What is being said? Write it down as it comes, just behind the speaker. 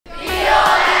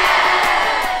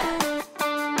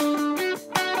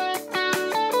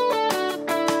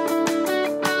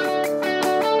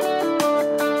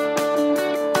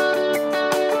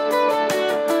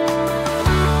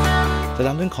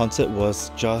concert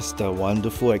was just a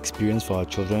wonderful experience for our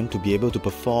children to be able to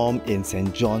perform in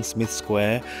St. John Smith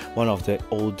Square, one of the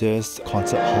oldest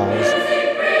concert halls.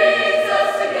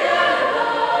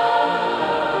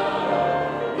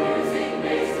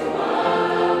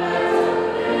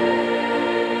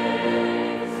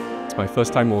 It's my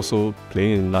first time also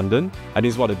playing in London. I think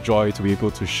it's what a joy to be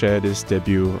able to share this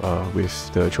debut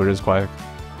with the children's choir.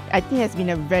 I think it's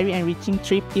been a very enriching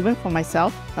trip, even for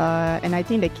myself. And I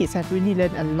think the kids have really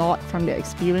learned a lot from their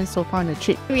experience so far on the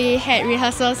trip. We had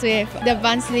rehearsals with the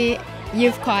Barnsley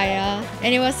Youth Choir,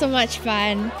 and it was so much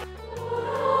fun.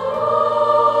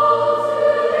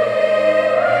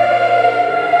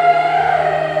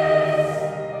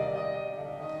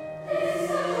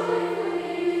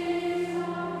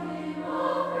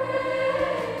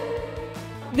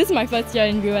 This is my first year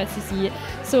in VOS,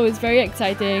 so it's very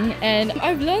exciting, and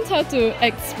I've learned how to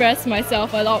express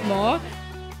myself a lot more.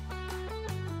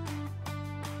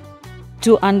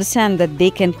 To understand that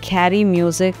they can carry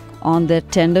music on their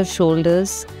tender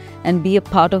shoulders and be a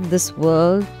part of this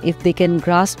world, if they can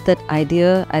grasp that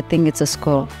idea, I think it's a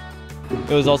score.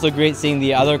 It was also great seeing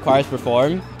the other choirs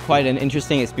perform. Quite an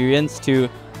interesting experience to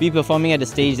be performing at a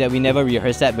stage that we never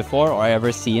rehearsed at before or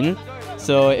ever seen.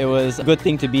 So it was a good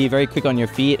thing to be very quick on your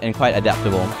feet and quite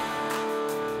adaptable.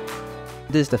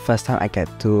 This is the first time I get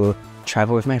to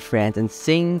travel with my friends and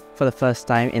sing for the first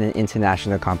time in an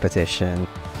international competition.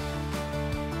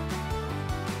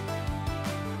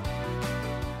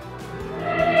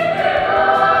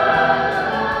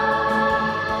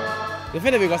 The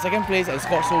fact that we got second place and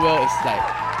scored so well is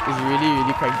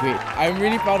really quite great. I'm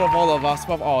really proud of all of us,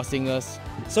 of our singers.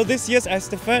 So this year's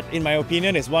Eisteddfod, in my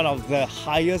opinion, is one of the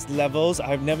highest levels.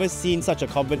 I've never seen such a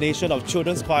combination of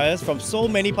children's choirs from so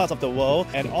many parts of the world,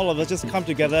 and all of us just come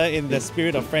together in the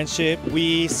spirit of friendship.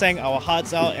 We sang our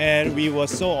hearts out, and we were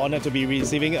so honored to be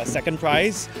receiving a second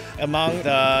prize among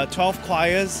the 12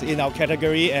 choirs in our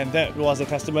category, and that was a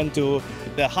testament to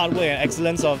the hard work and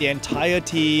excellence of the entire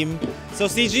team. So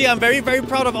CG, I'm very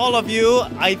proud of all of you.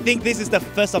 I think this is the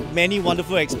first of many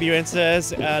wonderful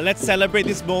experiences. Let's celebrate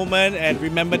this moment and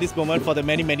remember this moment for the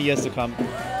many years to come.